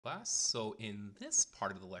Class. So in this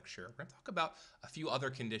part of the lecture, we're going to talk about a few other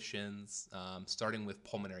conditions, starting with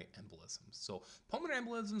pulmonary embolisms. So pulmonary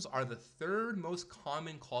embolisms are the third most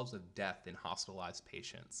common cause of death in hospitalized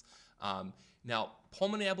patients. Now,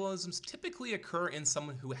 pulmonary embolisms typically occur in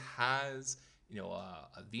someone who has,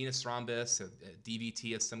 a venous thrombus, a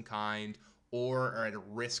DVT of some kind, or are at a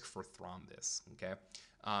risk for thrombus. Okay,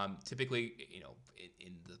 typically,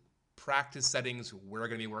 in the practice settings we're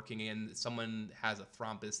going to be working in, someone has a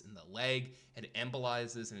thrombus in the leg and it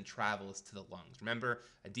embolizes and it travels to the lungs. Remember,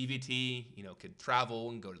 a DVT, could travel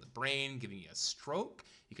and go to the brain, giving you a stroke.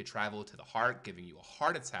 You could travel to the heart, giving you a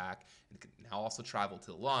heart attack, and it could now also travel to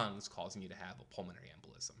the lungs, causing you to have a pulmonary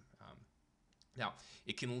embolism. Now,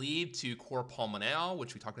 it can lead to cor pulmonale,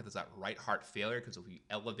 which we talked about as that right heart failure, because if we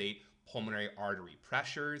elevate pulmonary artery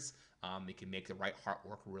pressures, it can make the right heart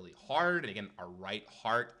work really hard. And again, our right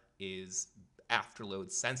heart is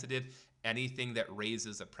afterload sensitive. Anything that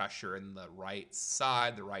raises the pressure in the right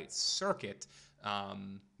side, the right circuit,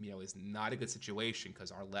 is not a good situation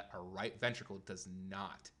because our right ventricle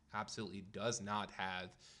absolutely does not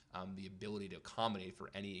have the ability to accommodate for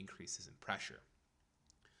any increases in pressure.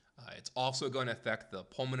 It's also going to affect the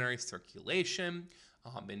pulmonary circulation,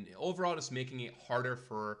 and overall just making it harder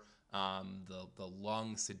for the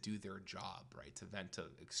lungs to do their job, right? To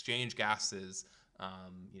exchange gases,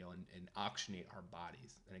 and oxygenate our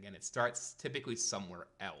bodies. And again, it starts typically somewhere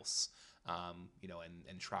else,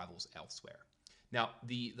 and travels elsewhere. Now,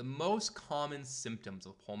 the most common symptoms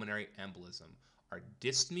of pulmonary embolism are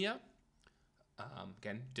dyspnea.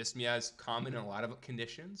 Again, dyspnea is common in a lot of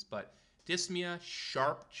conditions, but dyspnea,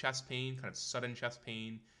 sharp chest pain, kind of sudden chest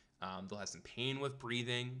pain. They'll have some pain with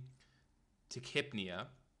breathing, tachypnea,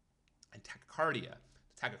 and tachycardia.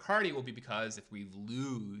 Tachycardia will be because if we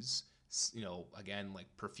lose, again, like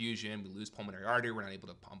perfusion, we lose pulmonary artery, we're not able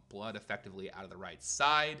to pump blood effectively out of the right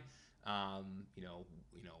side.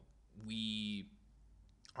 We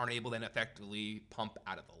aren't able then effectively pump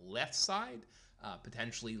out of the left side,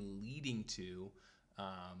 potentially leading to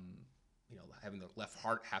having the left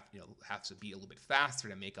heart have to beat a little bit faster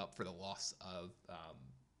to make up for the loss of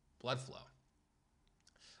blood flow.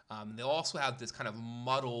 They'll also have this kind of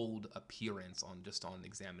muddled appearance on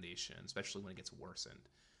examination, especially when it gets worsened.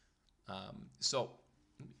 So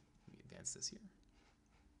let me advance this here.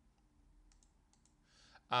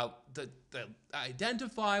 The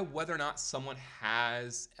identify whether or not someone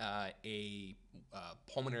has a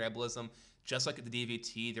pulmonary embolism. Just like at the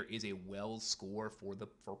DVT, there is a Wells score for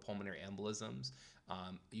pulmonary embolisms.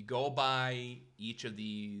 You go by each of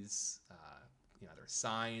these, their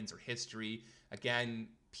signs or history. Again,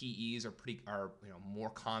 PEs are more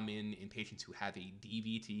common in patients who have a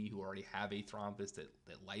DVT, who already have a thrombus that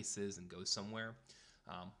lyses and goes somewhere,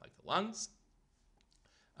 like the lungs.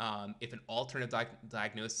 If an alternative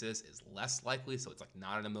diagnosis is less likely, so it's like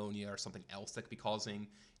not an pneumonia or something else that could be causing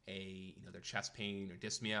their chest pain or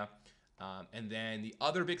dyspnea. And then the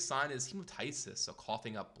other big sign is hemoptysis, so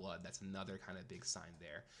coughing up blood. That's another kind of big sign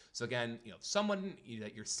there. So again, someone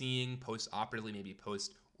that you're seeing post-operatively, maybe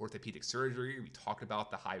post-orthopedic surgery, we talked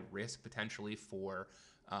about the high risk potentially for,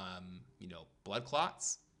 blood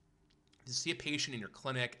clots. To see a patient in your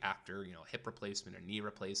clinic after hip replacement or knee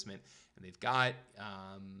replacement, and they've got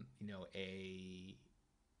a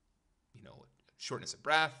shortness of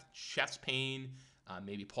breath, chest pain,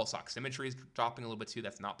 maybe pulse oximetry is dropping a little bit too.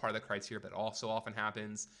 That's not part of the criteria, but it also often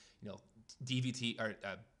happens. DVT or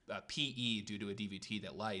PE due to a DVT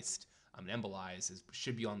that lysed and embolized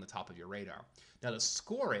should be on the top of your radar. Now to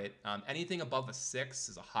score it, anything above a 6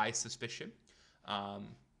 is a high suspicion.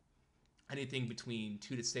 Anything between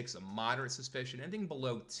 2 to 6, a moderate suspicion. Anything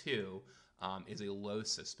below 2 is a low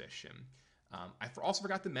suspicion. I also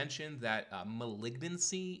forgot to mention that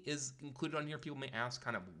malignancy is included on here. People may ask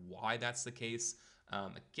kind of why that's the case.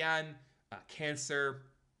 Again, cancer,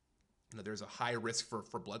 there's a high risk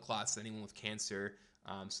for blood clots in anyone with cancer.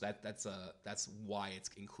 So that's why it's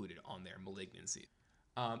included on there, malignancy.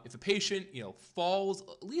 If a patient, falls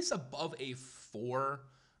at least above a 4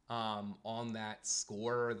 on that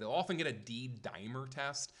score, they'll often get a D-dimer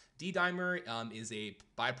test. D-dimer is a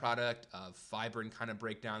byproduct of fibrin kind of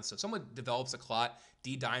breakdown. So if someone develops a clot,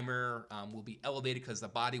 D-dimer will be elevated because the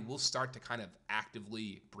body will start to kind of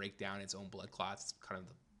actively break down its own blood clots, kind of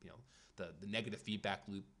the negative feedback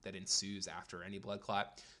loop that ensues after any blood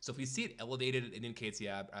clot. So if we see it elevated, it indicates,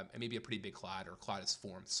 maybe a pretty big clot or a clot is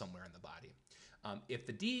formed somewhere in the body. If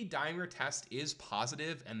the D-dimer test is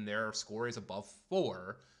positive and their score is above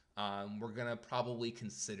 4, we're going to probably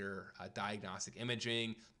consider diagnostic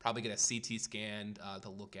imaging, probably get a CT scan to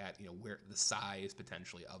look at where the size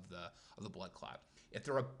potentially of the blood clot. If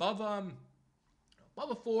they're above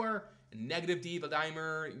Above a 4, a negative D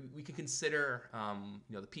dimer, we can consider,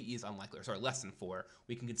 the PE is unlikely, or sorry, less than 4.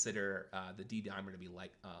 We can consider the D dimer to be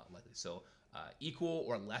likely. So equal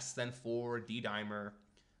or less than 4 D dimer.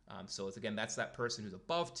 So it's, again, that's that person who's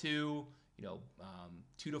above 2,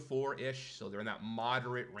 2 to 4-ish. So they're in that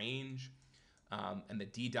moderate range. And the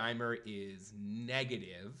D dimer is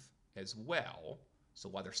negative as well. So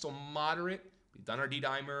while they're still moderate, we've done our D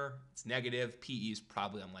dimer, it's negative, PE is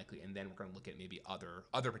probably unlikely, and then we're going to look at maybe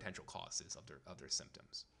other potential causes of their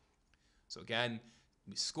symptoms. So again,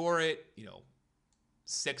 we score it,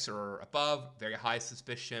 6 or above, very high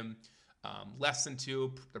suspicion. Less than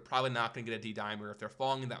 2, they're probably not going to get a D dimer. If they're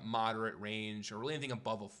falling in that moderate range, or really anything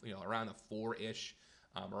above around a 4-ish,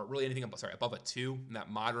 or really anything above a 2 in that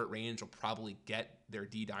moderate range, will probably get their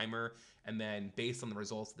D dimer. And then based on the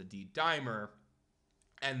results of the D dimer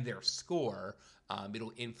and their score,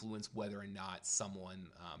 it'll influence whether or not someone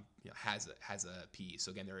has a PE.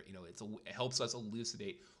 So again, it helps us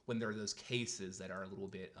elucidate when there are those cases that are a little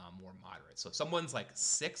bit more moderate. So if someone's like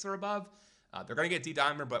 6 or above, they're going to get D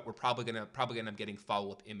dimer, but we're probably going to end up getting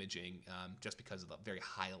follow-up imaging just because of the very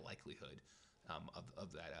high likelihood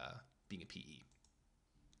of that being a PE.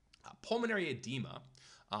 Pulmonary edema,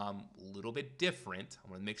 a little bit different.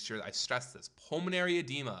 I want to make sure that I stress this. Pulmonary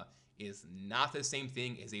edema is not the same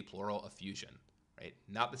thing as a pleural effusion, right?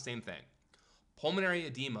 Not the same thing. Pulmonary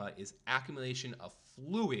edema is accumulation of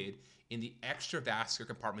fluid in the extravascular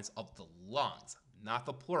compartments of the lungs, not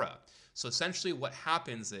the pleura. So essentially what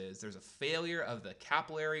happens is there's a failure of the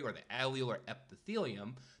capillary or the alveolar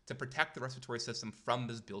epithelium to protect the respiratory system from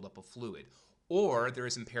this buildup of fluid. Or there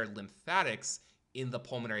is impaired lymphatics in the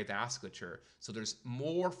pulmonary vasculature. So there's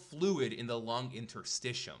more fluid in the lung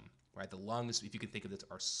interstitium, right? The lungs, if you can think of this,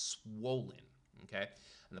 are swollen, okay?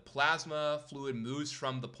 And the plasma fluid moves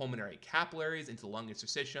from the pulmonary capillaries into the lung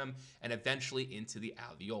interstitium and eventually into the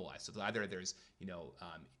alveoli. So either there's,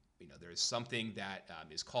 there's something that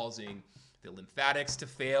is causing the lymphatics to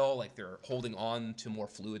fail, like they're holding on to more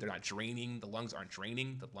fluid. They're not draining. The lungs aren't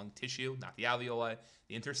draining the lung tissue, not the alveoli,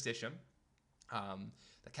 the interstitium.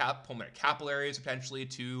 The pulmonary capillaries potentially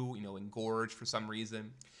to engorge for some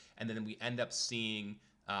reason, and then we end up seeing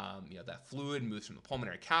that fluid moves from the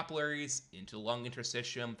pulmonary capillaries into the lung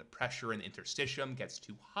interstitium. The pressure in the interstitium gets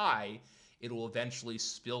too high. It will eventually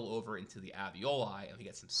spill over into the alveoli, and we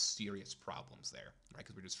get some serious problems there, right?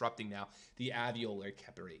 Because we're disrupting now the alveolar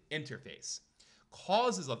capillary interface.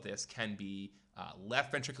 Causes of this can be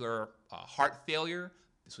left ventricular heart failure.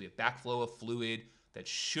 This will be a backflow of fluid that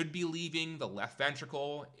should be leaving the left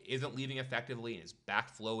ventricle, isn't leaving effectively, and is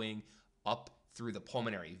backflowing up through the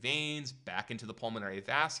pulmonary veins, back into the pulmonary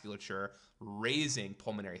vasculature, raising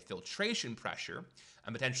pulmonary filtration pressure,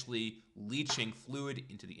 and potentially leaching fluid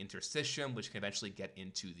into the interstitium, which can eventually get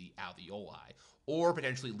into the alveoli, or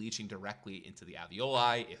potentially leaching directly into the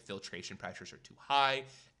alveoli if filtration pressures are too high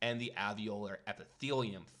and the alveolar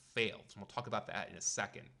epithelium fails. And we'll talk about that in a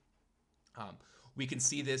second. We can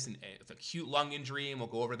see this in acute lung injury, and we'll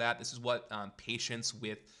go over that. This is what patients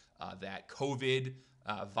with that COVID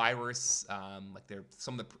virus,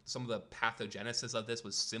 some of the pathogenesis of this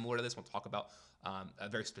was similar to this. We'll talk about a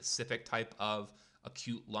very specific type of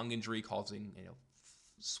acute lung injury causing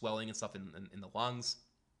swelling and stuff in the lungs,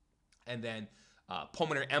 and then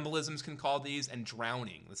pulmonary embolisms can cause these, and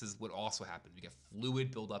drowning. This is what also happens. We get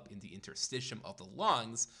fluid buildup in the interstitium of the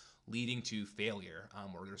lungs, leading to failure,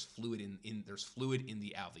 or there's fluid in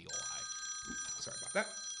the alveoli. Sorry about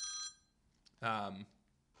that.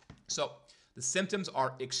 So the symptoms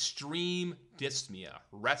are extreme dyspnea,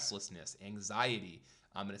 restlessness, anxiety,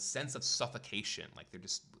 and a sense of suffocation, like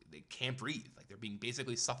they can't breathe, like they're being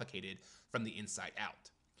basically suffocated from the inside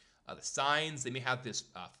out. The signs, they may have this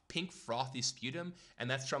pink frothy sputum, and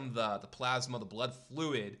that's from the plasma, the blood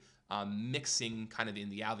fluid, mixing kind of in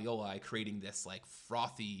the alveoli, creating this like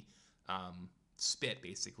frothy spit,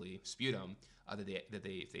 basically sputum that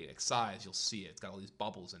they excise. You'll see it. It's got all these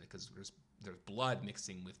bubbles in it because there's blood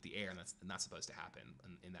mixing with the air, and that's not supposed to happen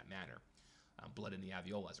in that manner. Blood in the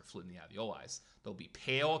alveoli or fluid in the alveoli. They'll be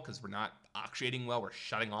pale because we're not oxygenating well. We're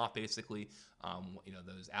shutting off basically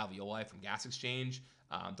those alveoli from gas exchange.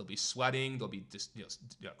 They'll be sweating. There'll be just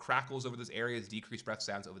crackles over those areas, decreased breath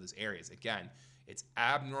sounds over those areas. Again, it's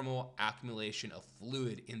abnormal accumulation of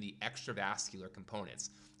fluid in the extravascular components.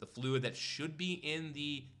 The fluid that should be in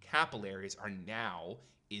the capillaries are now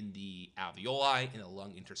in the alveoli, in the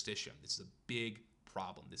lung interstitium. This is a big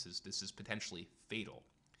problem. This is potentially fatal.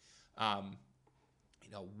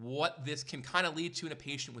 What this can kind of lead to in a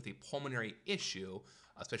patient with a pulmonary issue,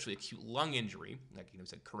 especially acute lung injury, like we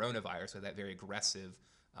said, coronavirus, or that very aggressive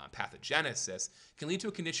pathogenesis, can lead to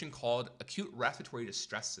a condition called acute respiratory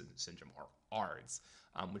distress syndrome, or ARDS,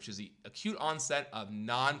 which is the acute onset of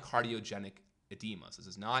non-cardiogenic edema. So this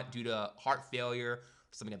is not due to heart failure or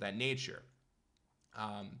something of that nature.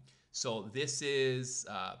 So this is,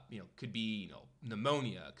 could be,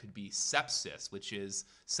 pneumonia, could be sepsis, which is,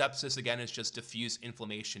 sepsis again is just diffuse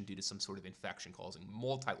inflammation due to some sort of infection causing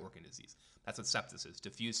multi-organ disease. That's what sepsis is,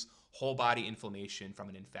 diffuse whole body inflammation from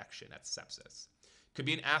an infection. That's sepsis. Could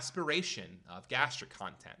be an aspiration of gastric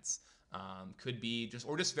contents. Could be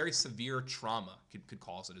just very severe trauma could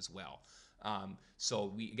cause it as well.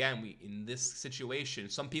 So in this situation,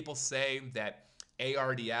 some people say that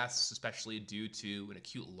ARDS, especially due to an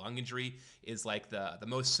acute lung injury, is like the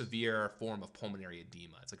most severe form of pulmonary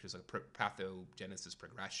edema. It's like there's a pathogenesis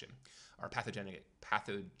progression, or pathogenic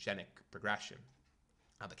progression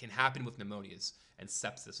that can happen with pneumonias and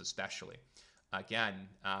sepsis especially. Again,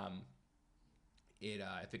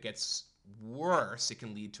 if it gets worse, it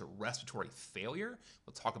can lead to respiratory failure.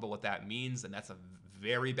 We'll talk about what that means, and that's a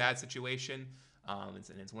very bad situation. And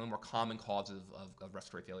it's one of the more common causes of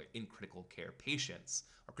respiratory failure in critical care patients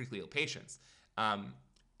or critically ill patients.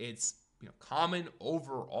 It's common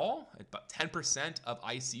overall. About 10% of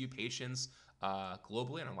ICU patients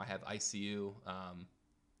globally. I don't know why I have ICU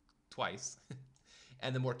twice.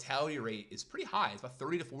 And the mortality rate is pretty high. It's about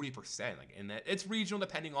 30 to 40%. And it's regional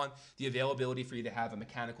depending on the availability for you to have a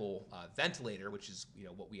mechanical ventilator, which is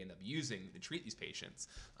what we end up using to treat these patients,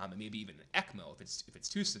 and maybe even an ECMO if it's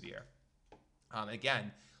too severe.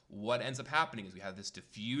 Again, what ends up happening is we have this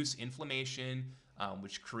diffuse inflammation,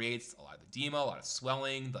 which creates a lot of edema, a lot of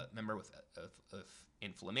swelling. But remember, with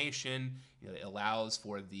inflammation, it allows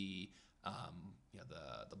for the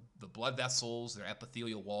blood vessels, their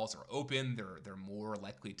epithelial walls are open. They're more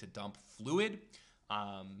likely to dump fluid,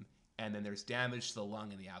 and then there's damage to the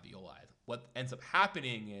lung and the alveoli. What ends up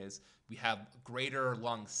happening is we have greater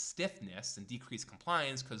lung stiffness and decreased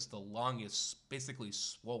compliance because the lung is basically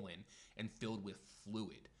swollen and filled with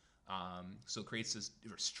fluid. So it creates this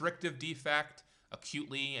restrictive defect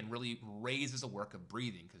acutely and really raises the work of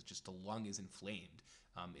breathing because just the lung is inflamed.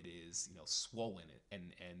 It is swollen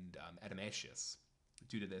and edemaceous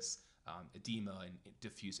due to this edema and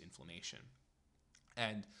diffuse inflammation.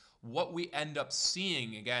 And what we end up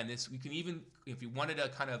seeing, again, we can even, if you wanted to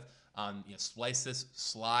kind of slice this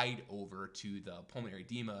slide over to the pulmonary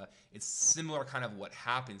edema, it's similar kind of what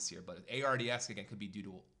happens here, but ARDS, again, could be due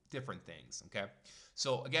to different things, okay?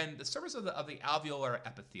 So again, the surface of the alveolar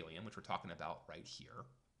epithelium, which we're talking about right here,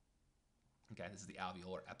 okay, this is the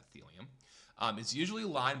alveolar epithelium, is usually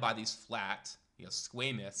lined by these flat,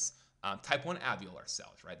 squamous type 1 alveolar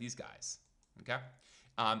cells, right? These guys, okay?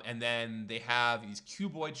 And then they have these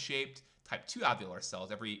cuboid-shaped type 2 alveolar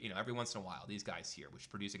cells every once in a while, these guys here, which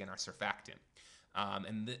produce, again, our surfactant.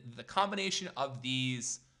 And the combination of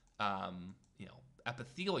these,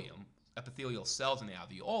 epithelial cells in the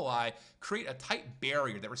alveoli create a tight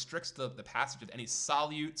barrier that restricts the passage of any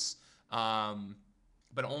solutes,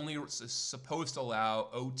 but only is supposed to allow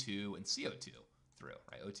O2 and CO2 through,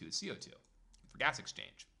 right? O2 and CO2 for gas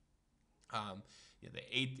exchange. The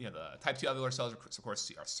type 2 alveolar cells, of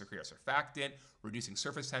course, secrete our surfactant, reducing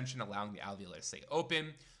surface tension, allowing the alveoli to stay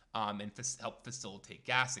open, and help facilitate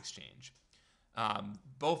gas exchange.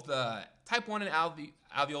 Both the type 1 and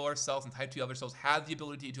alveolar cells and type 2 alveolar cells have the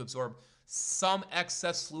ability to absorb some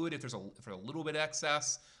excess fluid if there's a little bit of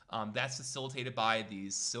excess. That's facilitated by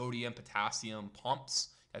these sodium-potassium pumps.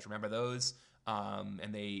 You guys remember those?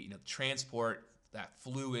 And they transport that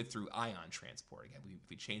fluid through ion transport. Again, if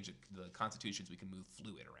we change the constitutions, we can move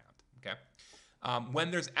fluid around. Okay.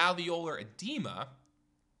 When there's alveolar edema,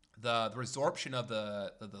 the resorption of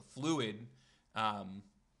the fluid, we're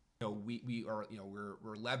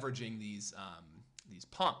leveraging these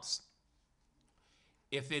pumps.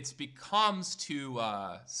 If it becomes too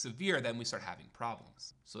severe, then we start having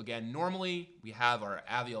problems. So again, normally we have our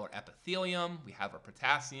alveolar epithelium, we have our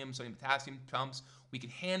sodium potassium pumps. We can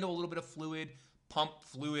handle a little bit of fluid, pump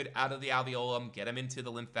fluid out of the alveolum, get them into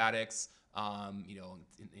the lymphatics,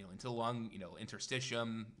 into the lung,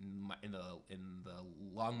 interstitium, in the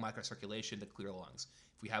lung microcirculation to clear the lungs.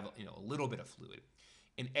 If we have a little bit of fluid.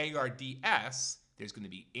 In ARDS, there's going to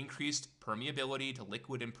be increased permeability to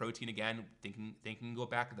liquid and protein. Again, thinking go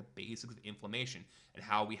back to the basics of inflammation and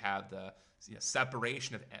how we have the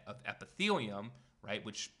separation of epithelium, right,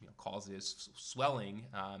 which causes swelling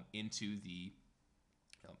into the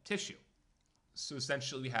tissue. So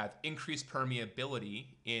essentially, we have increased permeability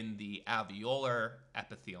in the alveolar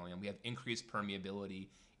epithelium. We have increased permeability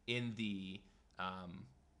in the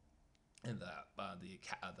in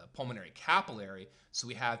the pulmonary capillary. So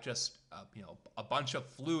we have just a bunch of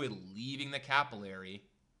fluid leaving the capillary,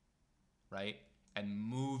 right, and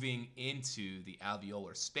moving into the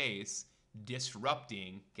alveolar space,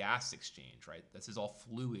 disrupting gas exchange, right? This is all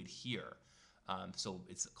fluid here. So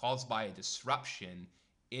it's caused by a disruption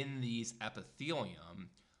in these epithelium,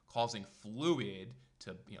 causing fluid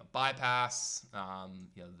to bypass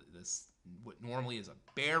this what normally is a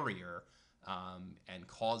barrier, and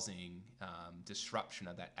causing disruption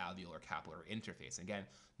of that alveolar capillary interface. And again,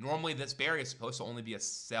 normally this barrier is supposed to only be a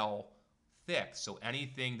cell thick, so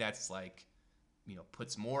anything that's like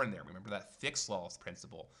puts more in there. Remember that Fick's Law's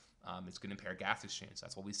principle. It's going to impair gas exchange.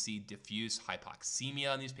 That's why we see diffuse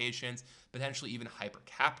hypoxemia in these patients, potentially even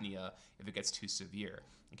hypercapnia if it gets too severe.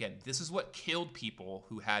 Again, this is what killed people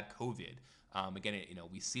who had COVID. Again,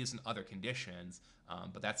 we see this in other conditions,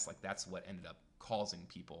 but that's what ended up causing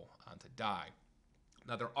people to die.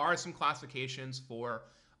 Now, there are some classifications for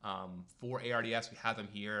ARDS. We have them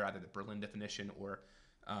here, either the Berlin definition or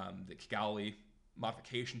the Kigali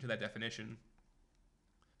modification to that definition.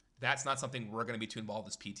 That's not something we're going to be too involved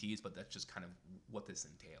as PTs, but that's just kind of what this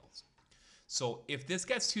entails. So if this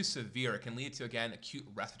gets too severe, it can lead to, again, acute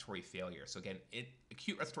respiratory failure. So again,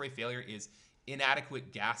 acute respiratory failure is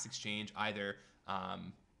inadequate gas exchange, either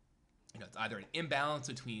it's either an imbalance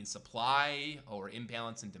between supply or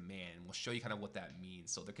imbalance in demand. And we'll show you kind of what that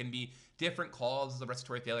means. So there can be different causes of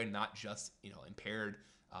respiratory failure, not just impaired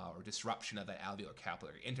or disruption of that alveolar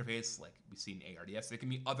capillary interface like we see in ARDS. There can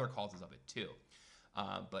be other causes of it too.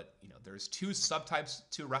 But there's two subtypes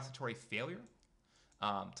to respiratory failure.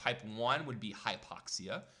 Type 1 would be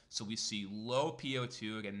hypoxia. So we see low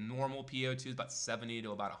PO2. Again, normal PO2 is about 70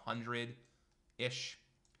 to about 100-ish.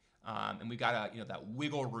 And we got that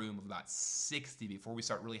wiggle room of about 60 before we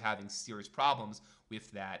start really having serious problems with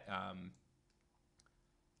that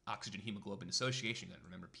oxygen hemoglobin dissociation. Again,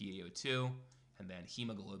 remember PaO2 and then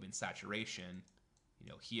hemoglobin saturation,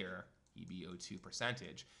 here, EbO2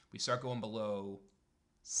 percentage. We start going below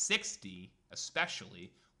 60,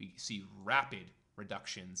 especially, we see rapid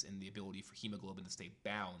reductions in the ability for hemoglobin to stay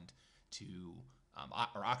bound to,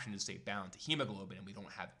 or oxygen to stay bound to hemoglobin, and we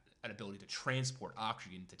don't have an ability to transport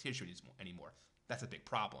oxygen to tissue anymore. That's a big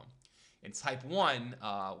problem. In type 1,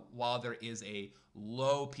 while there is a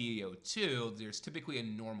low PaO2, there's typically a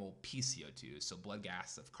normal PCO2, so blood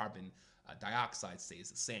gas of carbon dioxide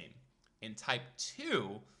stays the same. In type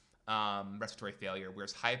 2, respiratory failure,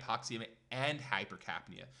 where's hypoxia and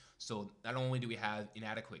hypercapnia. So not only do we have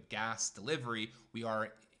inadequate gas delivery, we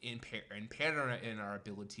are impaired in our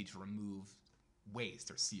ability to remove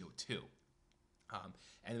waste or CO2.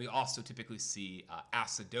 And we also typically see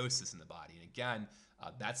acidosis in the body. And again,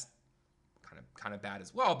 that's kind of bad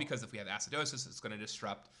as well, because if we have acidosis, it's going to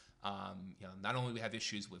disrupt. Not only do we have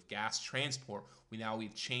issues with gas transport,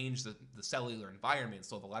 we've changed the cellular environment,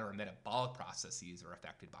 so a lot of our metabolic processes are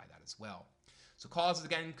affected by that as well. So causes,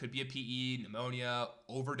 again, could be a PE, pneumonia,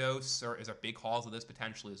 overdose is a big cause of this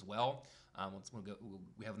potentially as well.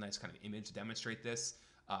 We have a nice kind of image to demonstrate this.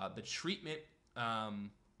 The treatment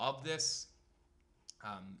of this,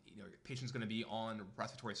 patient's going to be on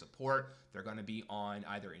respiratory support. They're going to be on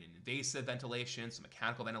either an invasive ventilation, so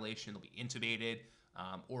mechanical ventilation. They'll be intubated,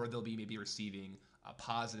 or they'll be maybe receiving a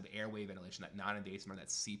positive airway ventilation, that non-invasive, or that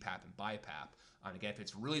CPAP and BiPAP. And again, if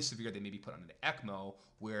it's really severe, they may be put on an ECMO,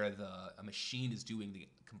 where a machine is doing the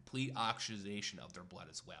complete oxygenation of their blood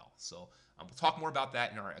as well. So we'll talk more about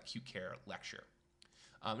that in our acute care lecture.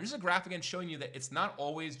 Here's a graph again showing you that it's not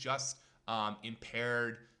always just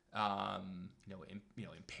impaired,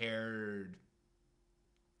 impaired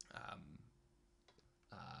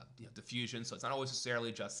diffusion. So it's not always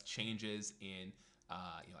necessarily just changes in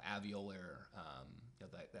alveolar,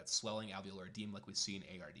 that swelling, alveolar edema like we see in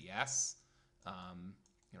ARDS.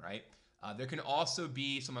 Right? There can also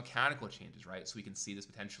be some mechanical changes, right? So we can see this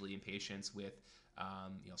potentially in patients with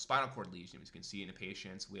spinal cord lesions. You can see it in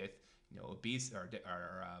patients with obese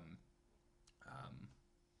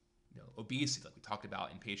obesity, like we talked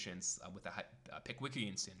about in patients with the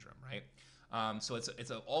Pickwickian syndrome, right? So it's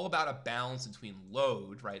all about a balance between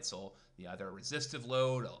load, right? So either a resistive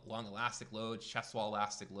load, a long elastic load, chest wall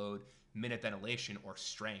elastic load, minute ventilation, or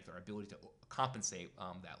strength, or ability to compensate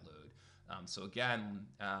that load. So again,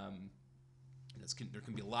 there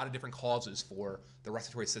can be a lot of different causes for the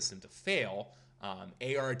respiratory system to fail.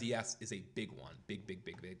 ARDS is a big one, big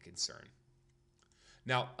concern.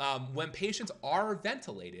 Now, when patients are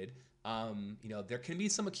ventilated, there can be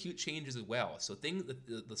some acute changes as well. So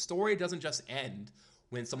the story doesn't just end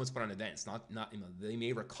when someone's put on a vent. It's not they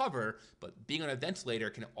may recover, but being on a ventilator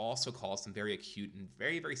can also cause some very acute and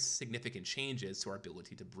very, very significant changes to our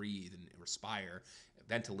ability to breathe and respire,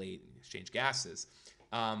 ventilate, and exchange gases.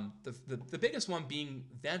 The biggest one being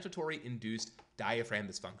ventilatory-induced diaphragm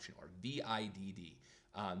dysfunction, or VIDD.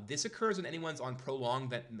 This occurs when anyone's on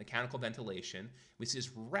prolonged mechanical ventilation. We see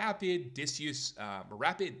this rapid disuse,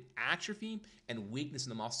 rapid atrophy and weakness in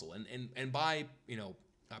the muscle. And by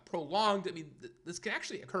prolonged, I mean this can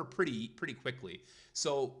actually occur pretty quickly.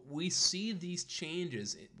 So we see these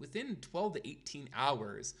changes within 12 to 18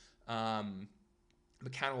 hours.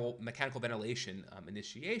 Mechanical ventilation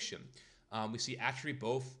initiation. We see atrophy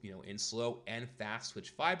both in slow and fast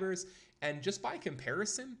twitch fibers, and just by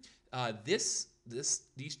comparison, these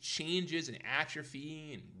changes in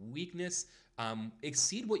atrophy and weakness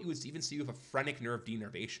exceed what you would even see with a phrenic nerve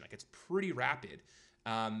denervation. Like, it's pretty rapid.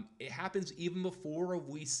 It happens even before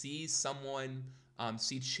we see someone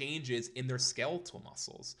see changes in their skeletal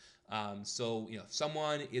muscles. So if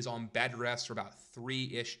someone is on bed rest for about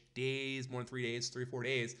 3-ish days, more than 3 days, 3 or 4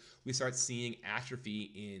 days, we start seeing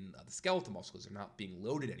atrophy in the skeletal muscles. They're not being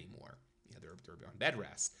loaded anymore. They're on bed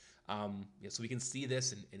rest. So we can see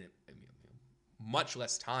this in much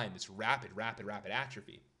less time. It's rapid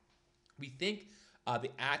atrophy. We think the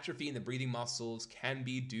atrophy in the breathing muscles can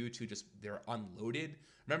be due to just they're unloaded.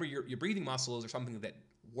 Remember, your breathing muscles are something that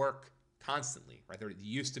work constantly, right? They're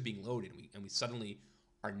used to being loaded, and we suddenly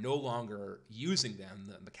are no longer using them.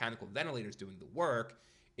 The mechanical ventilators doing the work,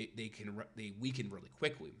 they weaken really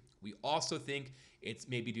quickly. We also think it's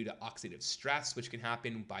maybe due to oxidative stress, which can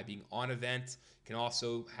happen by being on a vent. It can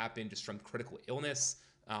also happen just from critical illness,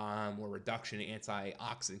 or reduction in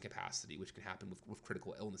antioxidant capacity, which can happen with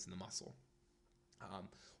critical illness in the muscle.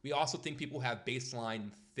 We also think people who have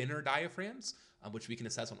baseline thinner diaphragms, which we can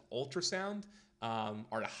assess on ultrasound, are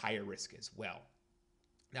at a higher risk as well.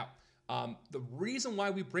 Now, the reason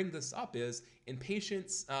why we bring this up is in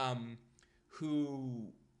patients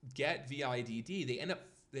who get VIDD,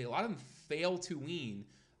 a lot of them fail to wean.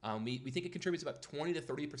 We think it contributes about 20 to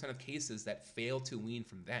 30% of cases that fail to wean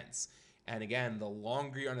from vents. And again, the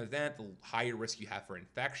longer you're on a vent, the higher risk you have for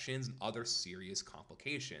infections and other serious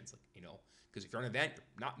complications. Because if you're on a vent,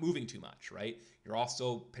 you're not moving too much, right? You're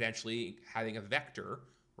also potentially having a vector,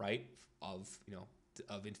 right, of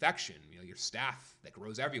infection. Your staph that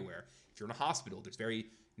grows everywhere. If you're in a hospital, there's very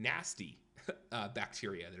nasty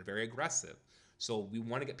bacteria that are very aggressive. So we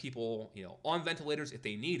want to get people, on ventilators if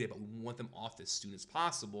they need it, but we want them off as soon as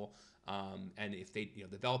possible. And if they,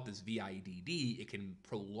 develop this VIDD, it can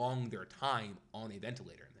prolong their time on a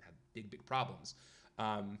ventilator and they have big problems.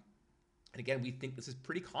 And again, we think this is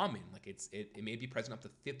pretty common. Like it may be present up to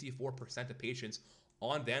 54% of patients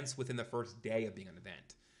on vents within the first day of being on a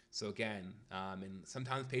vent. So again, and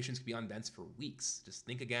sometimes patients can be on vents for weeks. Just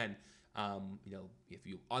think again, if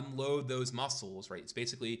you unload those muscles, right? It's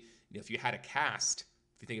basically, if you had a cast,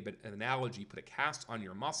 if you think of an analogy, put a cast on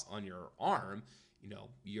your arm,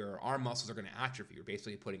 your arm muscles are going to atrophy. You're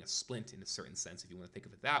basically putting a splint in a certain sense, if you want to think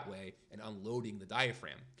of it that way, and unloading the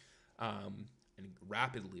diaphragm. And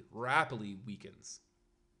rapidly weakens.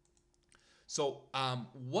 So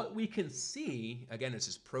what we can see, again, is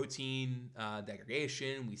this protein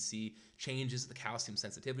degradation. We see changes in the calcium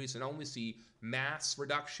sensitivity. So not only see mass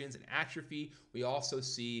reductions and atrophy, we also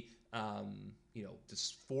see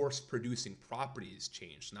this force-producing properties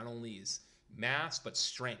change. So not only is mass, but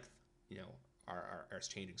strength, are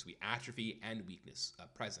changing. So we atrophy and weakness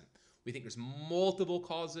present. We think there's multiple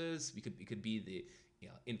causes. It could be the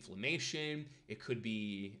inflammation. It could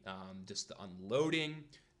be just the unloading.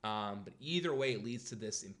 But either way, it leads to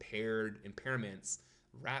this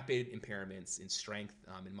rapid impairments in strength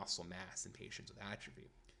and muscle mass in patients with atrophy,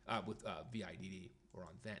 with VIDD or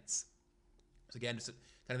on vents. So again, just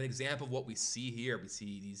kind of an example of what we see here. We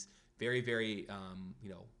see these very,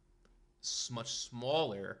 much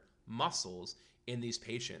smaller muscles in these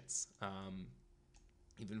patients,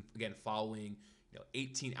 even again following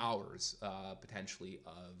 18 hours potentially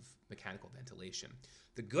of mechanical ventilation.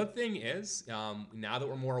 The good thing is, now that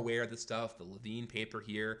we're more aware of this stuff, the Levine paper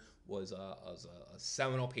here was a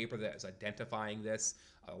seminal paper that is identifying this.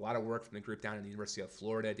 A lot of work from the group down at the University of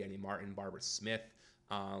Florida, Danny Martin, Barbara Smith,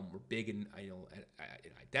 were big in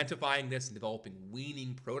identifying this and developing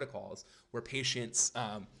weaning protocols where patients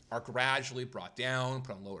are gradually brought down,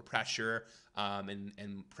 put on lower pressure,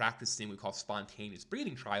 and practicing what we call spontaneous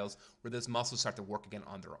breathing trials, where those muscles start to work again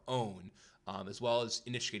on their own, as well as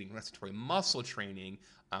initiating respiratory muscle training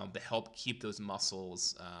to help keep those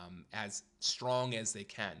muscles as strong as they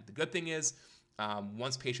can. The good thing is,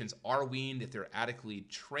 once patients are weaned, if they're adequately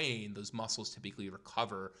trained, those muscles typically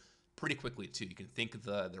recover pretty quickly too. You can think of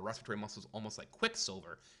the respiratory muscles almost like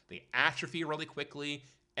quicksilver. They atrophy really quickly,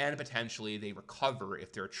 and potentially they recover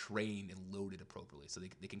if they're trained and loaded appropriately. So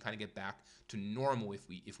they can kind of get back to normal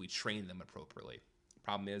if we train them appropriately.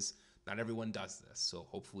 Problem is, not everyone does this. So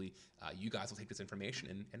hopefully you guys will take this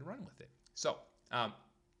information and run with it. So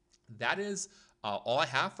that is all I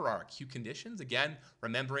have for our acute conditions. Again,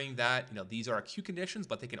 remembering that these are acute conditions,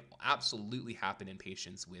 but they can absolutely happen in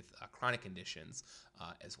patients with chronic conditions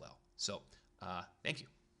as well. So thank you.